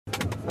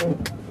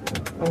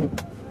I'm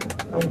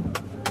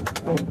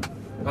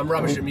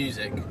rubbish at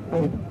music.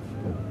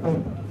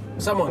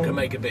 Someone can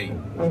make a beat.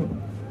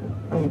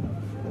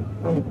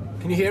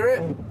 Can you hear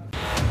it?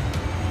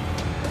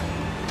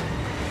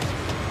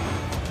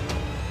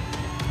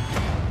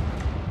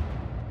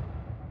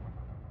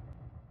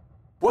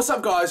 What's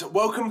up guys,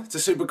 welcome to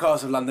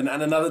Supercars of London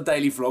and another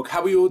daily vlog.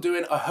 How are you all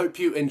doing? I hope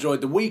you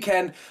enjoyed the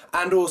weekend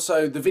and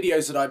also the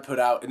videos that I put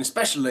out, and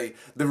especially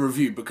the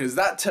review, because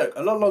that took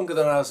a lot longer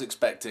than I was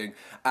expecting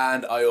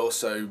and I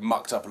also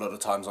mucked up a lot of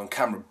times on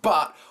camera.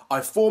 But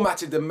I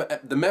formatted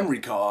the memory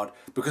card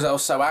because I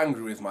was so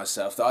angry with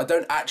myself that I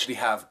don't actually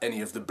have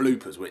any of the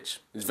bloopers, which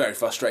is very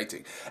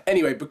frustrating.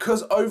 Anyway,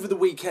 because over the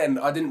weekend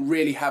I didn't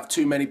really have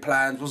too many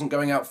plans, wasn't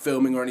going out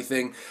filming or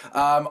anything,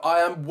 I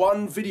am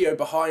one video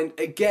behind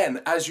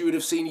again, as you would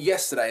have seen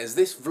yesterday, as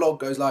this vlog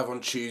goes live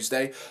on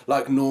Tuesday,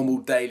 like normal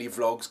daily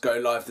vlogs go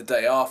live the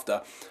day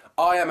after.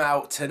 I am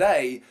out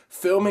today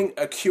filming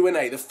a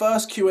Q&A, the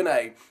first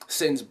Q&A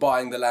since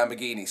buying the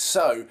Lamborghini.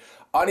 So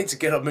I need to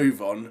get a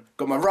move on,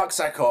 got my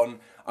rucksack on,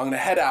 I'm going to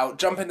head out,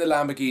 jump in the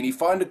Lamborghini,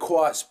 find a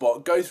quiet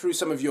spot, go through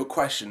some of your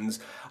questions.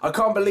 I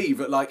can't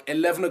believe at like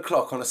 11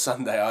 o'clock on a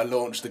Sunday I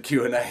launched the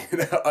Q&A.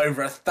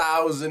 Over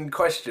 1,000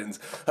 questions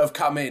have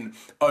come in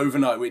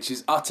overnight, which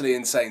is utterly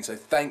insane, so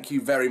thank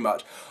you very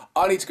much.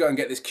 I need to go and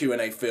get this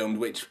Q&A filmed,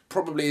 which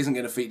probably isn't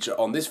going to feature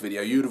on this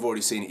video. You would have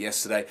already seen it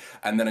yesterday,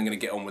 and then I'm going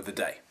to get on with the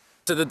day.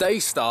 So the day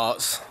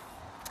starts,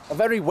 a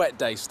very wet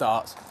day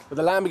starts, with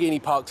the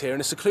Lamborghini parked here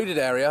in a secluded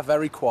area,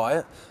 very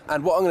quiet,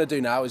 and what I'm going to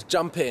do now is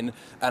jump in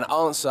and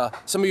answer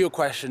some of your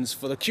questions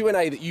for the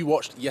Q&A that you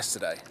watched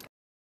yesterday.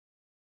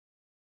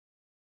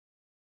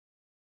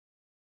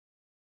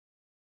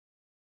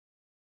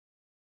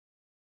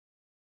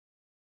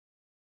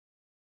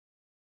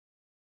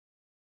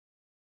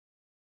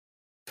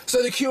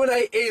 So the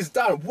Q&A is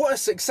done. What a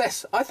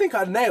success. I think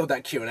I nailed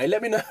that Q&A.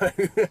 Let me know.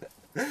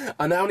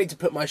 I now need to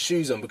put my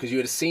shoes on because you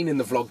would have seen in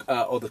the vlog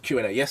or the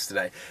Q&A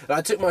yesterday that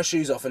I took my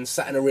shoes off and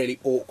sat in a really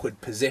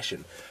awkward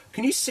position.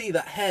 Can you see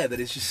that hair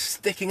that is just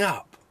sticking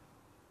up?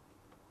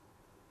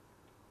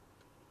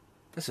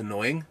 That's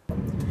annoying.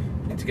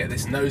 Need to get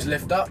this nose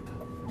lift up.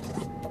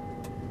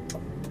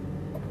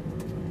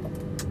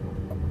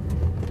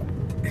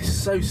 It's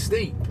so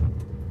steep.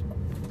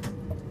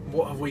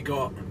 What have we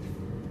got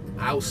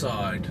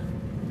outside?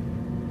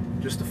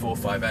 Just a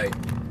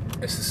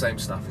 458. It's the same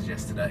stuff as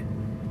yesterday.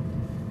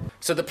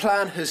 So the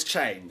plan has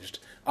changed.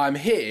 I'm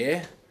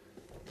here,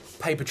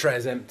 paper tray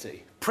is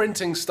empty,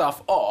 printing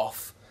stuff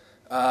off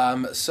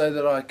so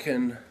that I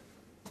can,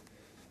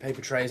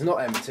 paper tray is not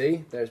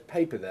empty, there's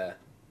paper there.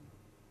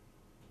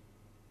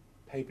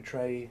 Paper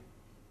tray,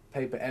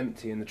 paper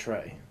empty in the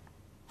tray.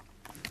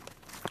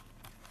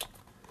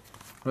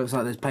 Looks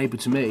like there's paper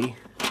to me.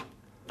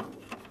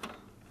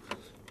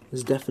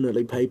 There's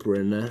definitely paper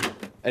in there.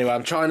 Anyway,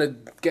 I'm trying to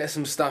get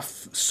some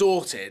stuff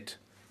sorted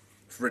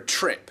for a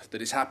trip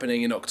that is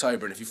happening in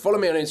October, and if you follow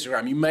me on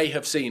Instagram you may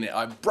have seen it.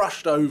 I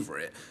brushed over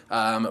it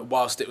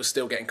whilst it was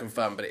still getting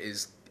confirmed, but it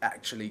is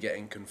actually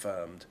getting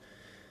confirmed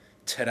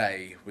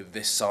today with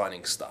this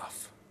signing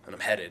stuff, and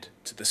I'm headed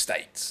to the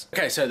States.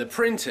 Okay, so the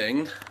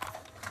printing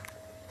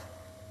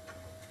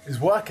is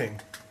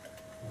working,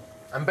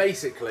 and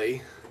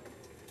basically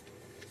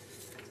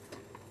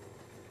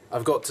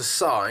I've got to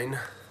sign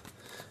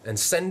and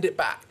send it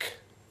back.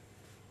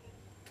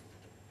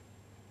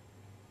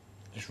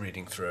 Just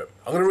reading through it.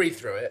 I'm going to read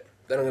through it,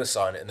 then I'm going to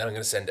sign it, and then I'm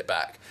going to send it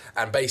back.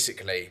 And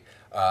basically,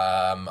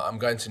 I'm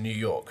going to New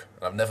York,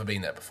 and I've never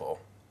been there before,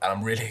 and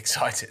I'm really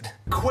excited.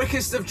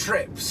 Quickest of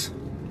trips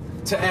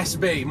to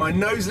SB. My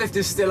nose lift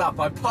is still up.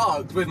 I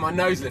parked with my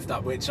nose lift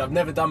up, which I've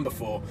never done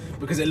before,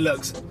 because it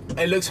looks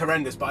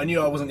horrendous, but I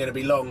knew I wasn't going to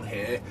be long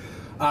here.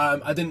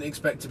 I didn't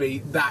expect to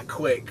be that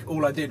quick.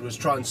 All I did was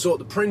try and sort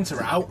the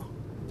printer out.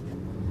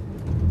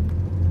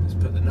 Just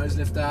put the nose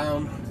lift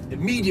down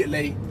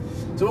immediately.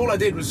 So all I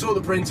did was sort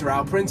the printer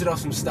out, printed off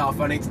some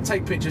stuff. I need to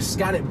take pictures,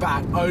 scan it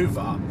back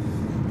over.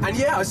 And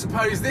yeah, I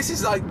suppose this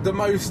is like the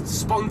most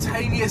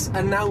spontaneous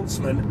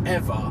announcement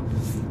ever,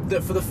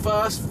 that for the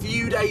first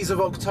few days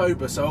of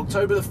October, so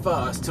October the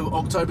 1st till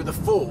October the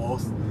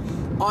 4th,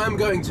 I am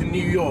going to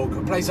New York,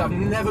 a place I've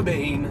never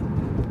been,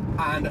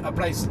 and a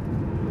place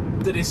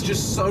that is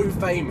just so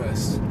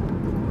famous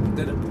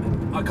that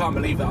I can't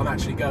believe that I'm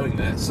actually going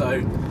there.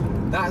 So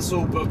that's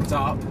all booked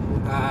up,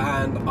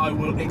 and I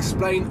will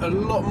explain a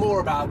lot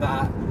more about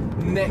that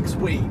next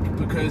week,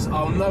 because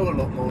I'll know a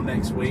lot more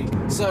next week.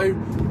 So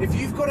if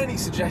you've got any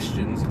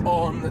suggestions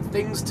on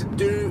things to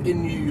do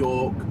in New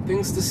York,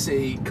 things to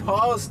see,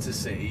 cars to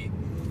see,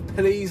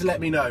 please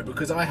let me know,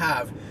 because I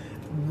have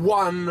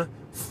one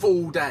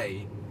full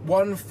day,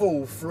 one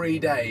full free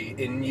day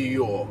in New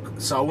York.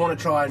 So I want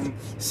to try and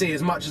see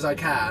as much as I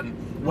can,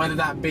 whether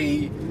that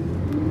be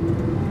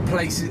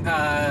places,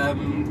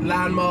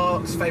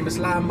 landmarks, famous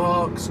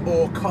landmarks,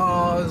 or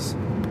cars.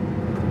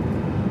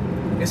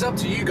 It's up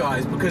to you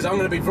guys, because I'm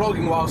going to be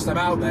vlogging whilst I'm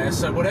out there,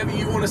 so whatever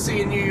you want to see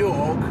in New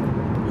York,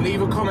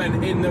 leave a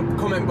comment in the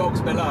comment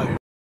box below.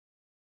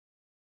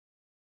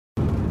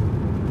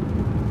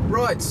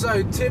 Right,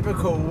 so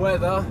typical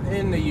weather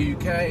in the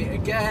UK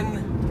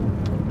again.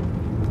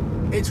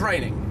 It's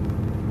raining.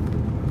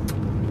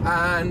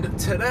 And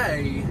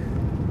today,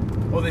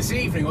 or this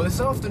evening, or this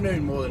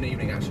afternoon, more than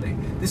evening actually,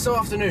 this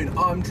afternoon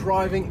I'm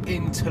driving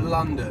into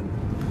London.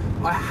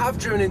 I have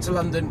driven into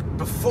London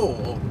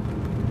before,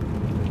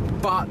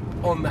 but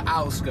on the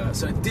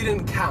outskirts, so it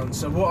didn't count.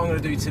 So what I'm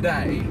going to do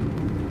today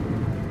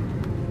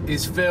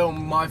is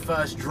film my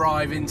first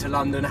drive into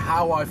London,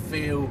 how I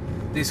feel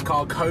this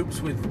car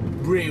copes with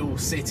real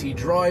city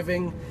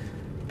driving,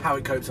 how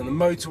it copes on the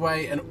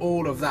motorway, and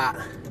all of that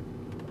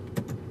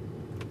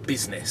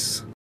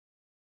business.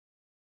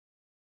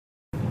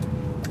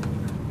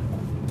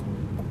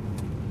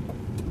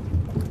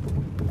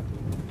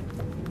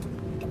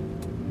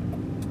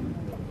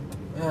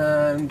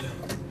 And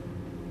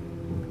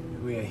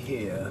we are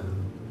here.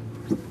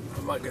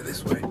 I might go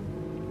this way.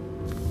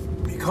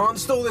 You can't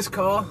stall this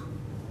car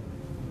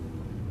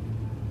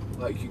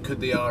like you could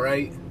the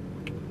R8,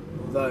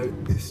 although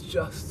it's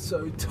just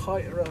so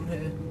tight around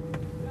here.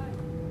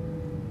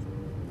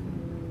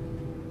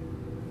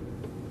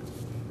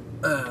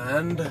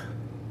 And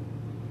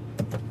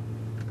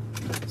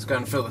let's go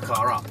and fill the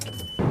car up.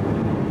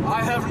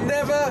 I have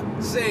never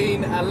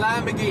seen a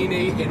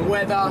Lamborghini in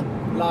weather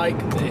like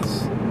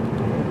this.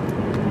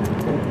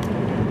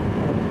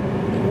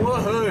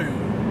 Woohoo!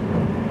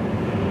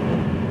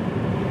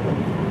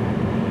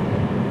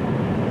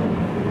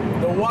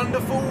 The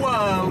wonderful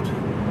world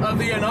of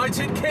the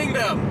United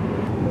Kingdom.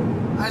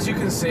 As you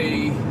can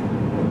see,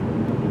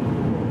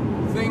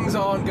 things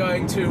aren't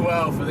going too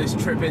well for this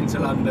trip into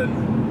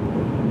London.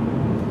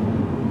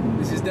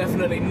 This is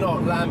definitely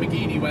not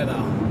Lamborghini weather.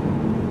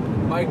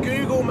 My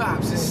Google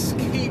Maps is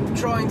keep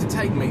trying to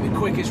take me the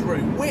quickest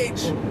route,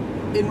 which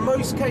in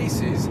most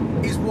cases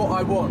is what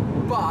I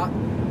want. But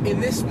in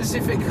this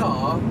specific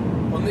car,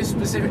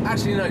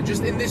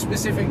 just in this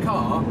specific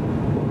car,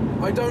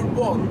 I don't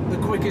want the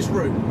quickest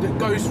route that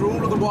goes through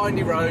all of the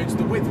windy roads,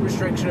 the width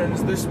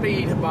restrictions, the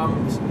speed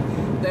bumps.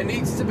 There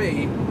needs to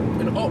be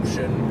an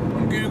option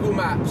on Google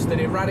Maps that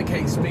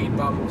eradicates speed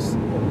bumps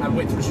and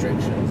width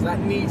restrictions. That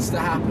needs to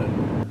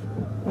happen.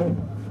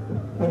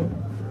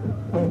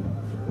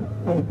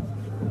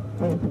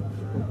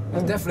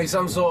 There's definitely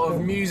some sort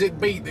of music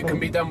beat that can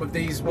be done with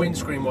these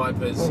windscreen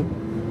wipers.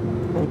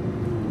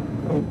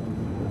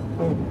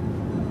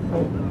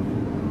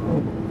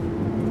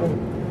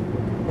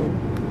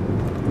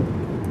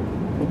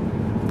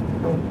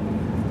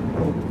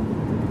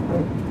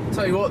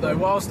 Tell you what though,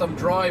 whilst I'm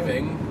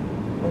driving,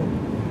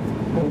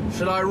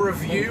 should I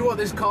review what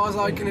this car's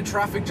like in a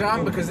traffic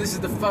jam? Because this is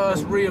the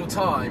first real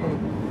time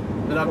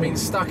that I've been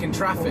stuck in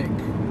traffic,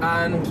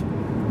 and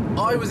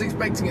I was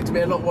expecting it to be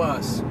a lot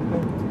worse.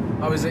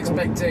 I was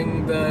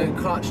expecting the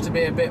clutch to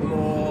be a bit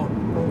more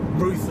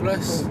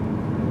ruthless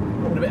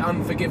and a bit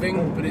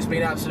unforgiving, but it's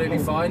been absolutely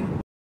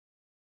fine.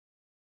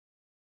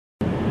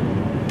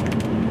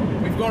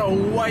 We've got a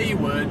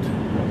wayward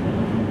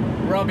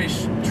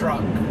rubbish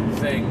truck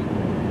thing.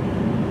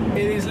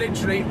 It is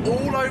literally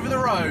all over the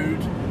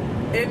road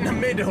in the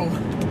middle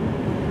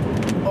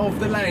of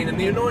the lane, and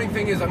the annoying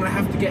thing is I'm going to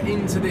have to get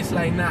into this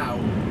lane now,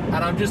 and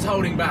I'm just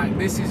holding back.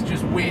 This is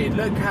just weird.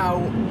 Look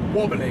how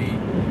wobbly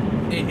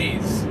it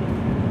is.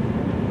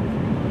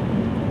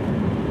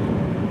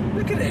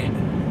 Look at it.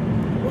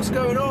 What's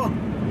going on?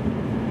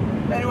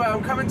 Anyway,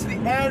 I'm coming to the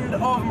end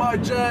of my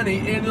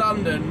journey in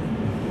London.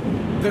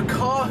 The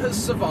car has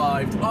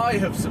survived. I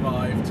have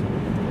survived.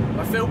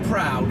 I feel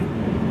proud.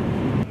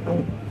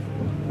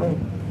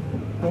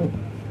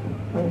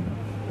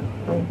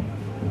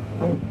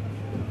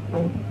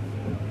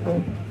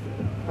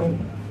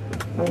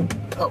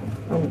 Oh.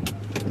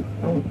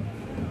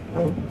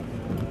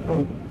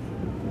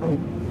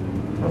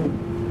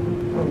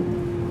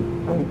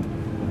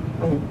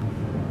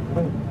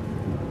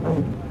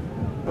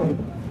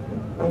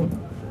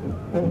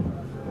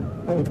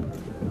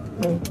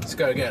 Let's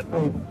go again.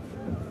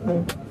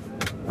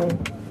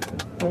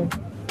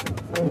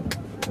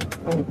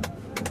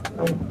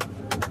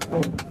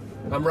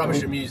 I'm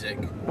rubbish at music.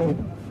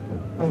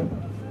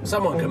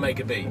 Someone can make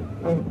a beat.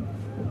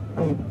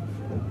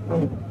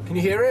 Can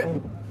you hear it?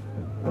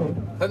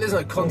 Oh, there's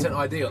no content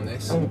ID on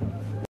this.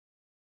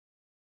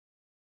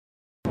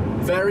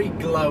 Very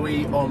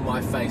glowy on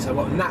my face. I've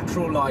got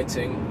natural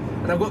lighting,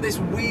 and I've got this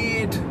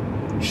weird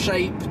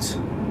shaped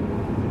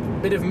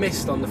bit of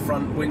mist on the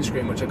front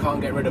windscreen, which I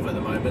can't get rid of at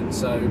the moment,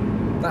 so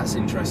that's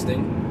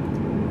interesting.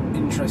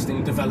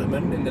 Interesting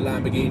development in the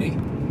Lamborghini.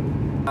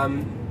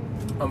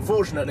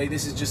 Unfortunately,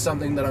 this is just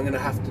something that I'm going to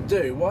have to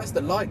do. Why has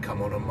the light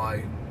come on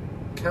my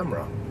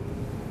camera?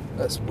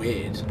 That's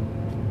weird.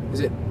 Is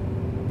it?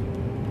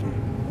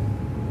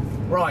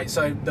 Right,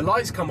 so the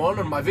lights come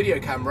on my video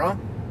camera.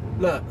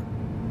 Look.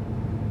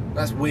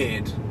 That's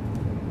weird.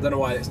 Don't know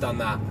why it's done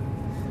that.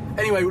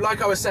 Anyway,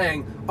 like I was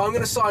saying, I'm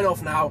going to sign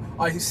off now.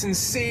 I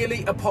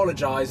sincerely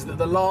apologise that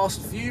the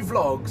last few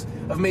vlogs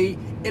of me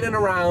in and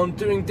around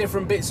doing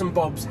different bits and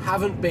bobs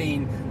haven't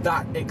been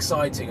that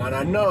exciting. And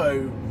I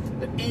know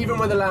that even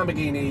with a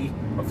Lamborghini,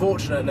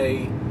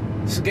 unfortunately,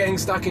 So getting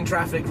stuck in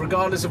traffic,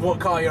 regardless of what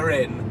car you're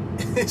in,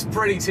 it's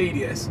pretty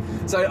tedious.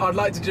 So I'd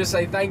like to just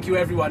say thank you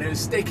everyone who is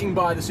sticking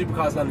by the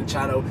Supercars London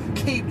channel.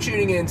 Keep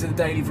tuning in to the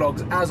daily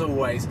vlogs as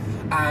always,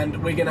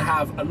 and we're going to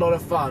have a lot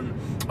of fun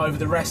over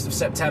the rest of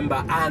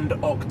September and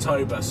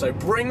October. So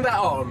bring that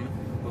on.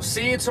 We'll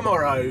see you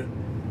tomorrow.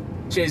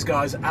 Cheers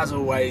guys, as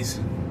always,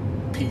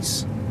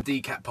 peace.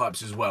 Decat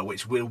pipes as well,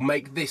 which will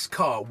make this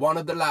car one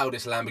of the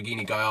loudest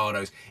Lamborghini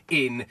Gallardos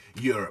in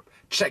Europe.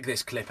 Check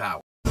this clip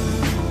out.